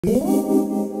Hey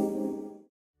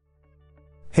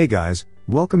guys,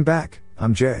 welcome back,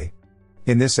 I'm Jay.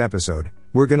 In this episode,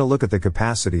 we're going to look at the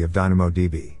capacity of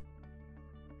DynamoDB.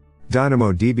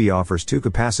 DynamoDB offers two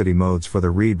capacity modes for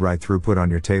the read-write throughput on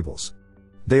your tables.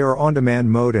 They are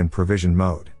on-demand mode and provision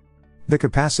mode. The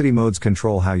capacity modes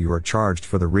control how you are charged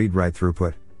for the read-write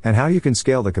throughput, and how you can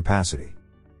scale the capacity.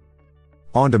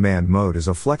 On-demand mode is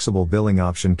a flexible billing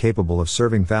option capable of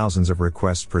serving thousands of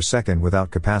requests per second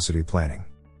without capacity planning.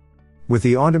 With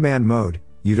the on-demand mode,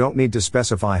 you don't need to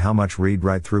specify how much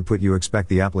read-write throughput you expect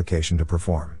the application to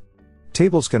perform.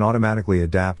 Tables can automatically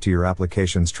adapt to your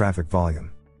application's traffic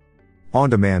volume.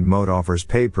 On-demand mode offers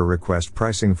pay-per-request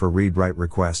pricing for read-write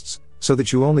requests, so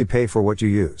that you only pay for what you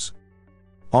use.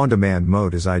 On-demand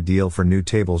mode is ideal for new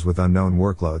tables with unknown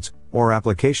workloads, or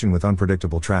application with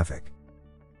unpredictable traffic.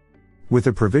 With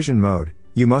the provision mode,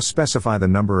 you must specify the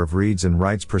number of reads and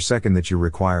writes per second that you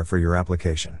require for your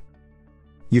application.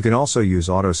 You can also use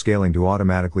auto-scaling to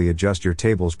automatically adjust your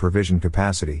table's provision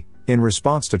capacity, in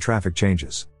response to traffic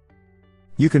changes.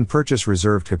 You can purchase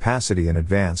reserved capacity in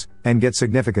advance, and get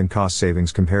significant cost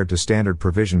savings compared to standard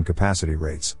provision capacity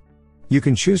rates. You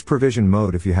can choose provision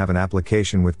mode if you have an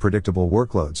application with predictable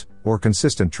workloads, or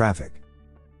consistent traffic.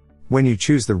 When you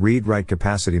choose the read-write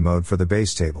capacity mode for the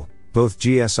base table, both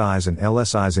GSIs and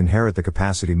LSIs inherit the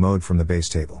capacity mode from the base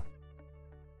table.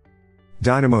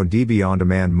 DynamoDB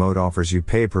on-demand mode offers you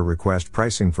pay-per-request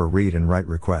pricing for read and write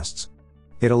requests.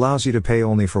 It allows you to pay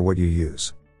only for what you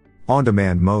use.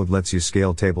 On-demand mode lets you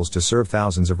scale tables to serve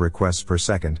thousands of requests per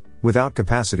second, without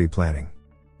capacity planning.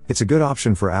 It's a good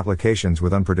option for applications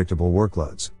with unpredictable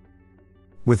workloads.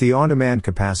 With the on-demand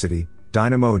capacity,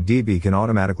 DynamoDB can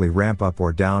automatically ramp up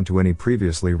or down to any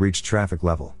previously reached traffic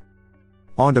level.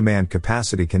 On-demand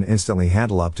capacity can instantly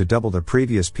handle up to double the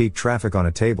previous peak traffic on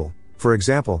a table. For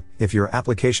example, if your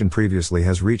application previously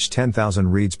has reached 10,000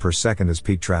 reads per second as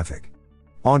peak traffic.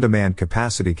 On-demand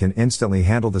capacity can instantly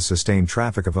handle the sustained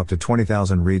traffic of up to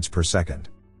 20,000 reads per second.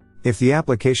 If the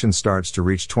application starts to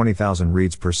reach 20,000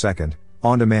 reads per second,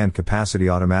 on-demand capacity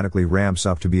automatically ramps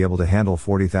up to be able to handle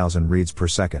 40,000 reads per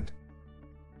second.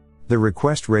 The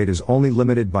request rate is only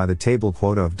limited by the table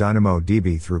quota of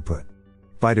DynamoDB throughput.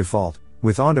 By default,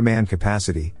 with on-demand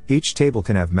capacity, each table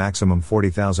can have maximum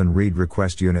 40,000 read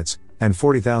request units, and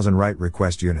 40,000 write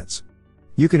request units.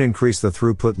 You can increase the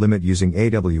throughput limit using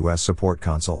AWS Support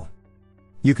Console.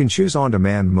 You can choose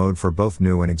on-demand mode for both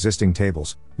new and existing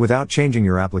tables, without changing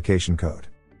your application code.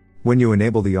 When you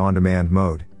enable the on-demand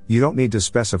mode, you don't need to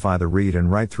specify the read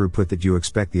and write throughput that you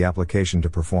expect the application to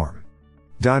perform.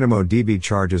 DynamoDB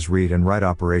charges read and write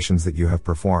operations that you have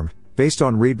performed, based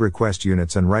on read request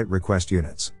units and write request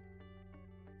units.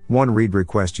 One read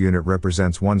request unit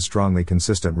represents one strongly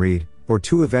consistent read, or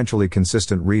two eventually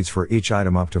consistent reads for each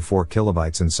item up to 4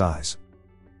 kilobytes in size.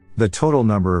 The total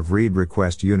number of read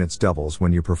request units doubles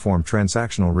when you perform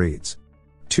transactional reads.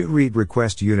 Two read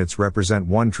request units represent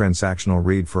one transactional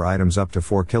read for items up to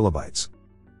 4 kilobytes.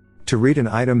 To read an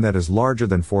item that is larger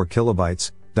than 4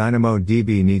 kilobytes,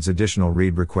 DynamoDB needs additional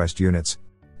read request units.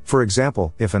 For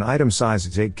example, if an item size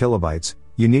is 8 kilobytes,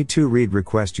 you need 2 read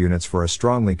request units for a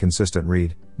strongly consistent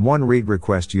read, 1 read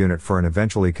request unit for an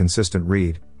eventually consistent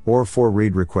read, or 4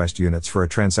 read request units for a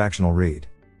transactional read.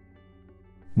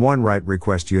 One write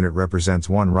request unit represents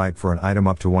one write for an item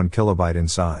up to 1 kilobyte in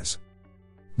size.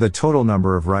 The total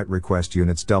number of write request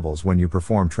units doubles when you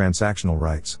perform transactional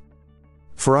writes.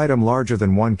 For item larger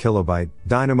than 1 kilobyte,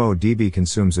 DynamoDB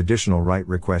consumes additional write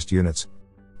request units.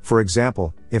 For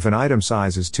example, if an item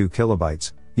size is 2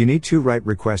 kilobytes, you need 2 write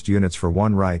request units for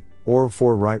one write, or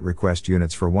 4 write request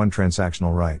units for one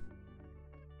transactional write.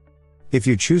 If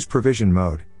you choose provision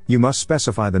mode, you must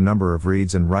specify the number of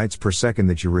reads and writes per second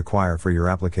that you require for your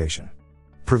application.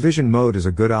 Provision mode is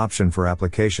a good option for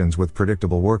applications with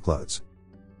predictable workloads.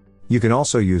 You can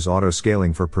also use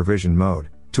auto-scaling for provision mode,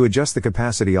 to adjust the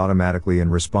capacity automatically in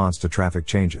response to traffic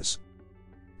changes.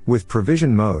 With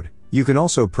provision mode, you can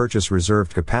also purchase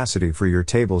reserved capacity for your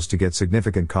tables to get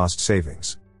significant cost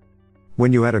savings.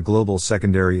 When you add a global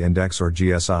secondary index or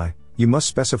GSI, you must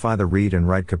specify the read and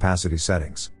write capacity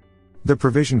settings. The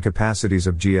provision capacities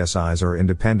of GSIs are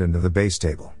independent of the base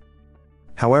table.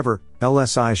 However,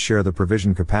 LSIs share the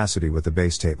provision capacity with the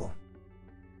base table.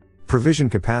 Provision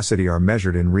capacity are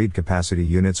measured in read capacity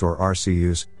units or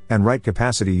RCUs, and write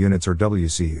capacity units or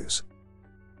WCUs.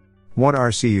 One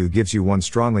RCU gives you one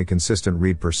strongly consistent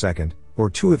read per second, or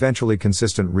two eventually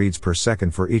consistent reads per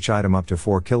second for each item up to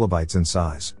 4 kilobytes in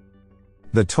size.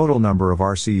 The total number of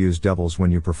RCUs doubles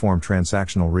when you perform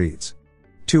transactional reads.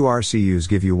 2 RCUs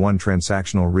give you one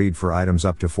transactional read for items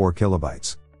up to 4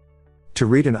 kilobytes. To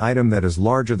read an item that is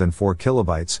larger than 4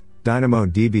 kilobytes,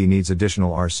 DynamoDB needs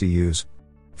additional RCUs.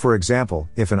 For example,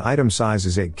 if an item size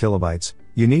is 8 kilobytes,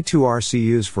 you need 2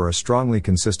 RCUs for a strongly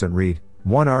consistent read,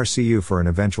 1 RCU for an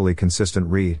eventually consistent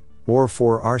read, or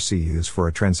 4 RCUs for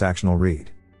a transactional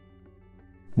read.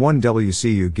 1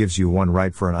 WCU gives you 1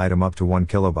 write for an item up to 1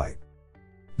 kilobyte.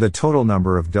 The total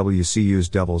number of WCUs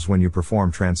doubles when you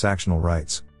perform transactional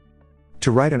writes.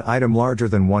 To write an item larger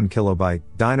than 1 kilobyte,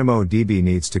 DynamoDB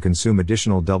needs to consume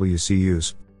additional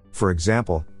WCUs. For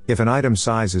example, if an item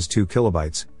size is 2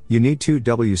 kilobytes, you need 2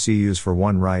 WCUs for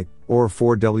 1 write, or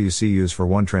 4 WCUs for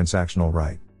 1 transactional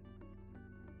write.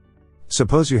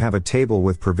 Suppose you have a table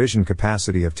with provision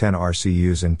capacity of 10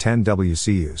 RCUs and 10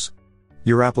 WCUs.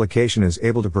 Your application is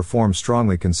able to perform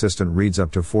strongly consistent reads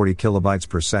up to 40 kilobytes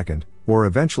per second, or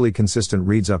eventually consistent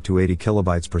reads up to 80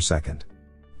 kilobytes per second.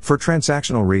 For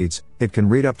transactional reads, it can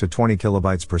read up to 20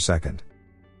 kilobytes per second.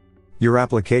 Your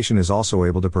application is also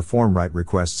able to perform write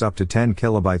requests up to 10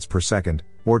 kilobytes per second,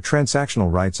 or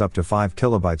transactional writes up to 5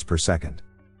 kilobytes per second.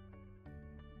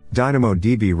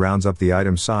 DynamoDB rounds up the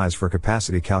item size for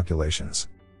capacity calculations.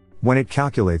 When it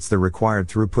calculates the required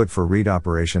throughput for read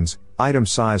operations, item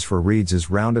size for reads is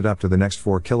rounded up to the next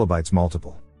 4 kilobytes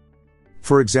multiple.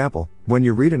 For example, when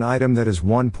you read an item that is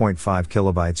 1.5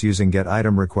 kilobytes using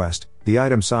getItemRequest, the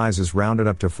item size is rounded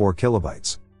up to 4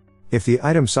 kilobytes. If the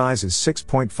item size is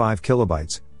 6.5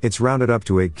 kilobytes, it's rounded up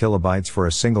to 8 kilobytes for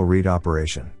a single read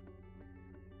operation.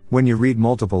 When you read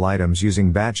multiple items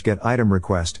using batch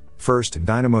getItemRequest, first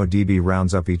DynamoDB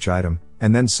rounds up each item,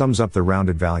 and then sums up the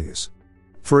rounded values.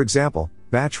 For example,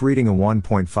 batch reading a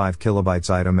 1.5 kilobytes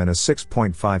item and a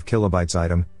 6.5 kilobytes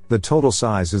item, the total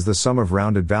size is the sum of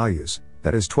rounded values,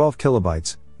 that is 12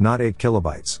 kilobytes, not 8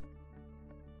 kilobytes.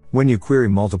 When you query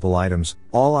multiple items,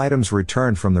 all items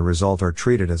returned from the result are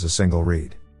treated as a single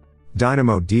read.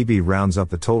 DynamoDB rounds up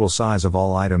the total size of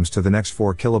all items to the next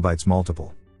 4 kilobytes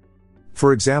multiple.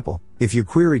 For example, if you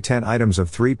query 10 items of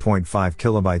 3.5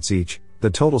 kilobytes each, the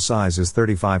total size is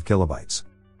 35 kilobytes.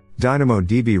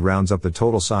 DynamoDB rounds up the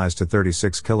total size to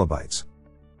 36 kilobytes.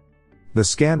 The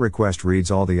scan request reads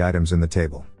all the items in the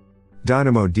table.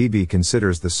 DynamoDB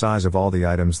considers the size of all the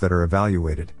items that are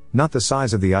evaluated, not the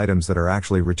size of the items that are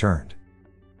actually returned.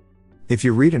 If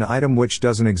you read an item which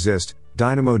doesn't exist,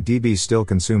 DynamoDB still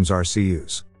consumes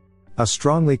RCUs. A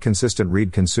strongly consistent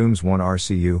read consumes 1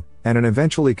 RCU, and an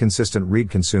eventually consistent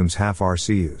read consumes half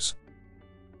RCUs.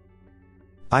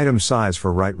 Item size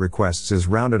for write requests is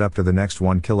rounded up to the next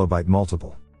 1 kilobyte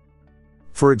multiple.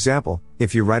 For example,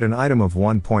 if you write an item of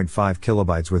 1.5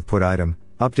 kilobytes with put item,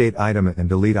 update item and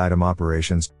delete item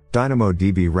operations,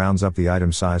 DynamoDB rounds up the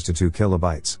item size to 2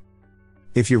 kilobytes.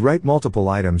 If you write multiple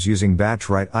items using batch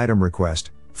write item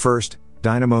request, first,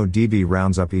 DynamoDB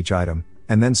rounds up each item,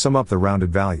 and then sum up the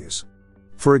rounded values.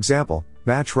 For example,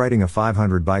 batch writing a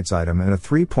 500 bytes item and a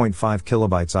 3.5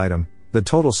 kilobytes item, the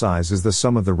total size is the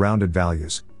sum of the rounded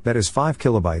values, that is 5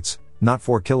 kilobytes, not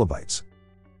 4 kilobytes.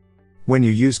 When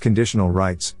you use conditional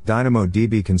writes,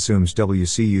 DynamoDB consumes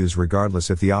WCUs regardless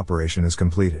if the operation is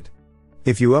completed.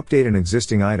 If you update an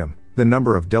existing item, the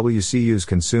number of WCUs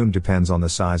consumed depends on the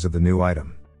size of the new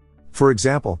item. For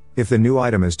example, if the new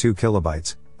item is 2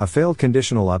 kilobytes, a failed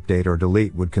conditional update or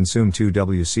delete would consume 2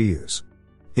 WCUs.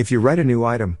 If you write a new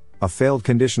item, a failed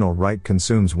conditional write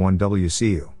consumes 1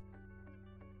 WCU.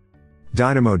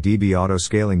 DynamoDB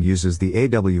autoscaling uses the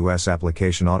AWS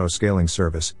application autoscaling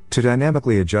service to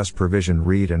dynamically adjust provision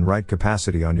read and write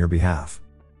capacity on your behalf.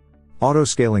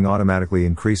 Autoscaling automatically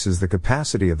increases the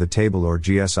capacity of the table or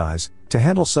GSIs to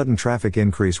handle sudden traffic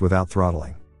increase without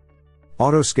throttling.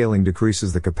 Autoscaling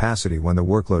decreases the capacity when the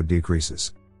workload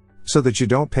decreases, so that you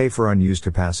don't pay for unused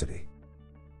capacity.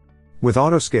 With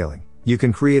autoscaling, you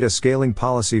can create a scaling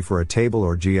policy for a table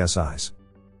or GSIs.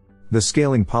 The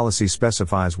scaling policy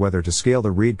specifies whether to scale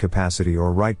the read capacity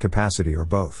or write capacity or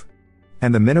both,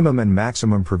 and the minimum and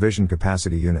maximum provision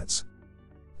capacity units.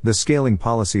 The scaling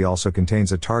policy also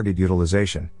contains a target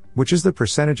utilization, which is the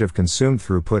percentage of consumed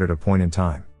throughput at a point in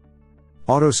time.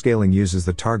 Autoscaling uses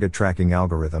the target tracking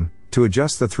algorithm to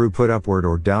adjust the throughput upward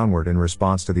or downward in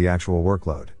response to the actual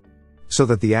workload, so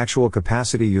that the actual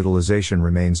capacity utilization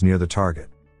remains near the target.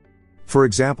 For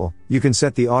example, you can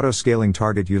set the auto-scaling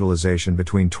target utilization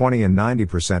between 20 and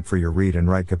 90% for your read and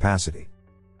write capacity.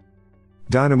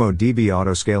 DynamoDB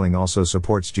autoscaling also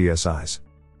supports GSIs.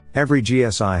 Every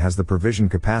GSI has the provision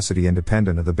capacity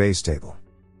independent of the base table.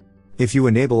 If you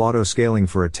enable autoscaling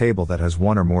for a table that has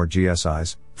one or more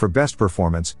GSIs, for best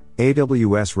performance,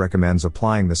 AWS recommends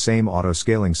applying the same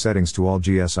autoscaling settings to all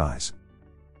GSIs.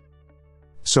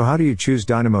 So how do you choose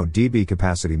DynamoDB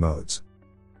capacity modes?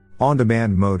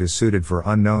 On-demand mode is suited for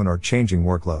unknown or changing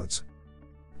workloads.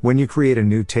 When you create a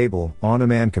new table,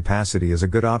 on-demand capacity is a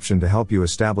good option to help you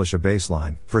establish a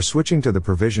baseline for switching to the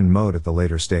provision mode at the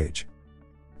later stage.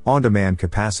 On-demand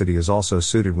capacity is also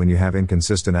suited when you have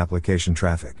inconsistent application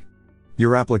traffic.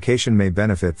 Your application may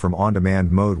benefit from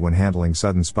on-demand mode when handling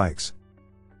sudden spikes.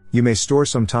 You may store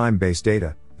some time-based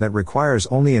data that requires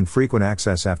only infrequent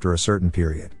access after a certain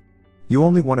period. You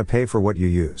only want to pay for what you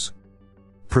use.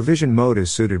 Provision mode is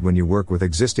suited when you work with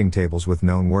existing tables with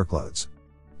known workloads.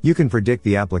 You can predict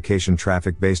the application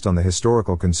traffic based on the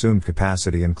historical consumed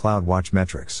capacity and CloudWatch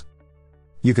metrics.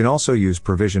 You can also use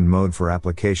provision mode for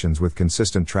applications with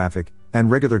consistent traffic and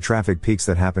regular traffic peaks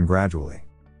that happen gradually.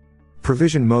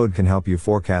 Provision mode can help you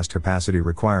forecast capacity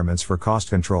requirements for cost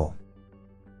control.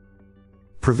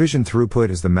 Provision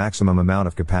throughput is the maximum amount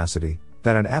of capacity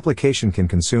that an application can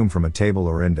consume from a table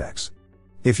or index.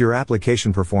 If your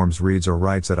application performs reads or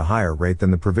writes at a higher rate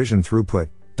than the provision throughput,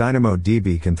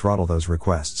 DynamoDB can throttle those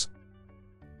requests.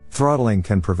 Throttling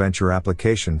can prevent your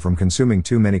application from consuming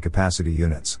too many capacity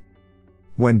units.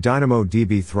 When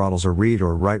DynamoDB throttles a read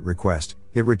or write request,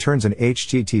 it returns an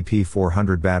HTTP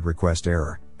 400 bad request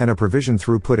error and a provision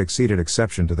throughput exceeded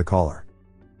exception to the caller.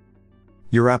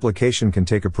 Your application can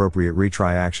take appropriate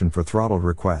retry action for throttled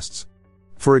requests.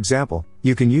 For example,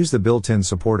 you can use the built-in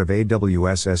support of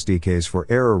AWS SDKs for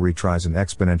error retries and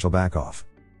exponential backoff.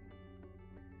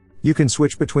 You can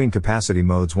switch between capacity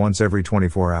modes once every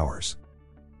 24 hours.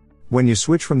 When you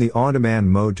switch from the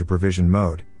on-demand mode to provision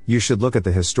mode, you should look at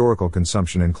the historical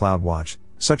consumption in CloudWatch,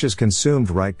 such as consumed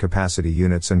write capacity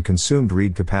units and consumed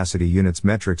read capacity units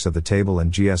metrics of the table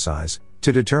and GSIs,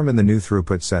 to determine the new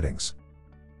throughput settings.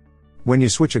 When you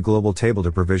switch a global table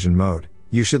to provision mode,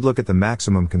 you should look at the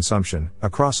maximum consumption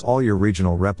across all your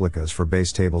regional replicas for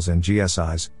base tables and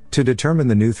GSIs, to determine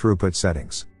the new throughput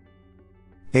settings.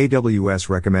 AWS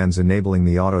recommends enabling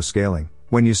the auto-scaling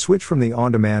when you switch from the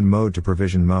on-demand mode to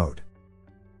provision mode.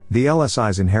 The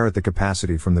LSIs inherit the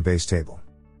capacity from the base table.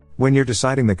 When you're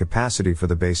deciding the capacity for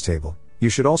the base table, you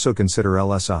should also consider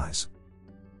LSIs.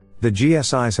 The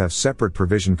GSIs have separate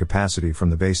provision capacity from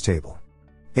the base table.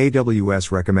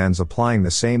 AWS recommends applying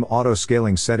the same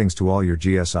auto-scaling settings to all your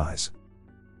GSIs.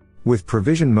 With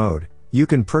provision mode, you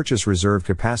can purchase reserved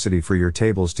capacity for your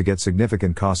tables to get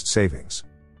significant cost savings.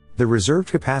 The reserved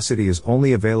capacity is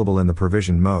only available in the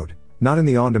provision mode, not in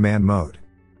the on-demand mode.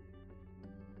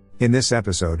 In this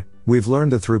episode, we've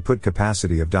learned the throughput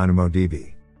capacity of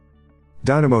DynamoDB.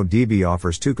 DynamoDB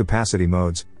offers two capacity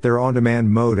modes, their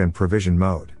on-demand mode and provision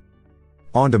mode.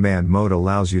 On-demand mode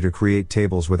allows you to create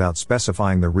tables without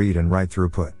specifying the read and write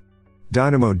throughput.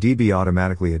 DynamoDB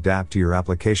automatically adapt to your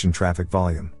application traffic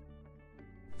volume.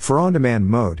 For on-demand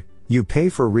mode, you pay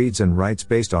for reads and writes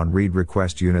based on read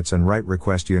request units and write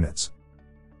request units.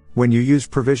 When you use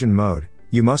provision mode,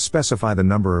 you must specify the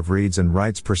number of reads and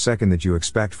writes per second that you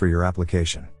expect for your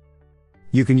application.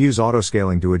 You can use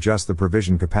autoscaling to adjust the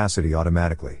provision capacity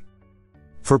automatically.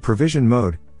 For provision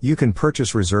mode, you can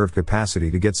purchase reserved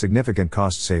capacity to get significant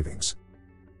cost savings.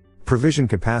 Provision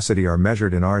capacity are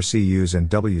measured in RCUs and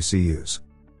WCUs.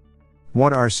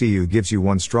 1 RCU gives you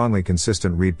 1 strongly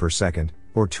consistent read per second,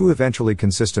 or 2 eventually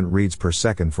consistent reads per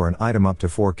second for an item up to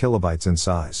 4 kilobytes in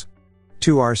size.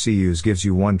 2 RCUs gives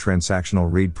you 1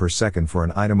 transactional read per second for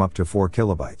an item up to 4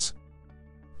 kilobytes.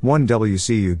 1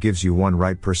 WCU gives you 1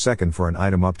 write per second for an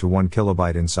item up to 1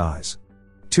 kilobyte in size.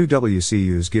 2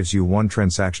 WCUs gives you 1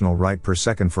 transactional write per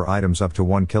second for items up to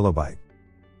 1 kilobyte.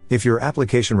 If your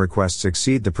application requests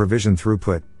exceed the provision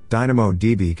throughput,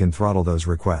 DynamoDB can throttle those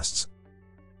requests.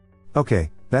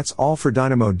 Okay, that's all for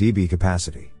DynamoDB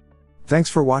capacity. Thanks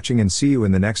for watching and see you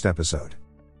in the next episode.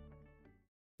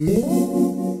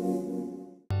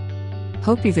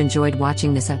 Hope you've enjoyed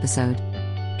watching this episode.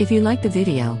 If you liked the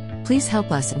video, please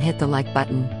help us and hit the like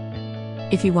button.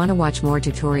 If you want to watch more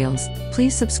tutorials,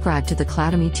 please subscribe to the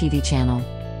Cloudemy TV channel.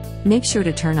 Make sure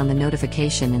to turn on the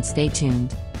notification and stay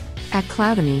tuned. At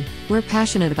Cloudemy, we're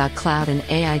passionate about cloud and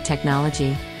AI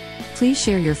technology. Please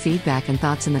share your feedback and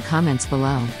thoughts in the comments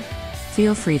below.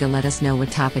 Feel free to let us know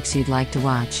what topics you'd like to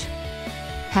watch.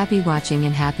 Happy watching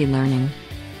and happy learning.